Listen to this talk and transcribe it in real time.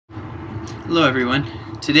Hello everyone.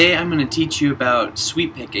 Today I'm going to teach you about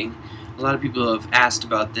sweep picking. A lot of people have asked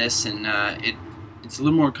about this, and it's a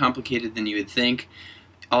little more complicated than you would think.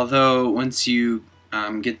 Although once you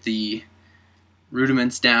get the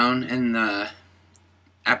rudiments down and the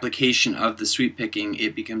application of the sweep picking,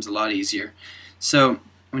 it becomes a lot easier. So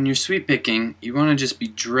when you're sweep picking, you want to just be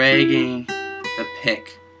dragging the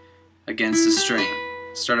pick against the string.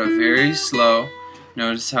 Start out very slow.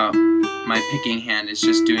 Notice how my picking hand is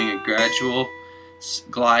just doing a gradual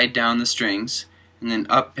glide down the strings and then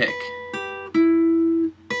up pick.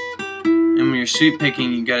 And when you're sweep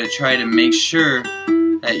picking, you got to try to make sure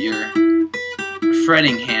that your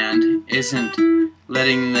fretting hand isn't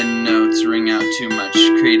letting the notes ring out too much,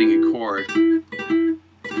 creating a chord.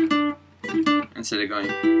 Instead of going,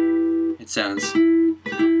 it sounds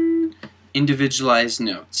individualized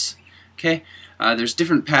notes. Okay, there's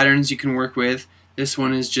different patterns you can work with. This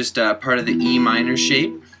one is just part of the E minor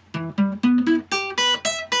shape. So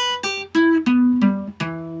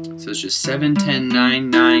it's just 7, 10, 9,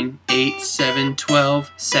 9, 8, 7,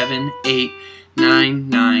 12, 7, 8, 9,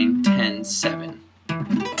 9, 10, 7.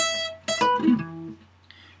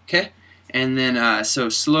 Okay, and then so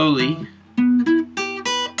slowly, I'm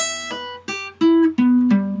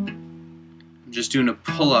just doing a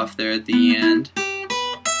pull off there at the end.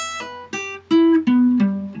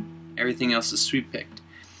 Everything else is sweep picked.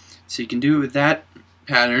 So you can do it with that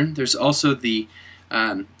pattern. There's also the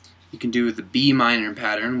you can do it with the B minor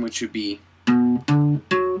pattern, which would be so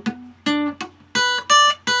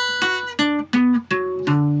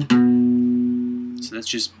that's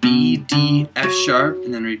just B, D, F sharp,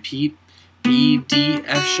 and then repeat B, D,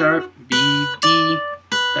 F sharp, B, D,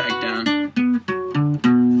 back down.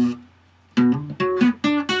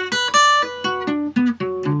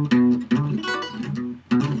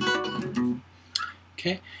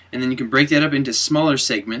 Okay, and then you can break that up into smaller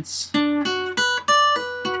segments. And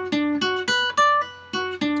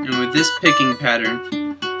with this picking pattern,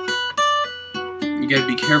 you got to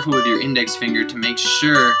be careful with your index finger to make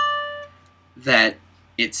sure that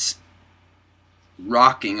it's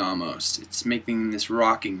rocking almost. It's making this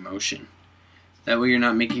rocking motion. That way you're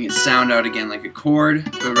not making it sound out again like a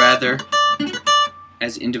chord, but rather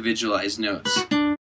as individualized notes.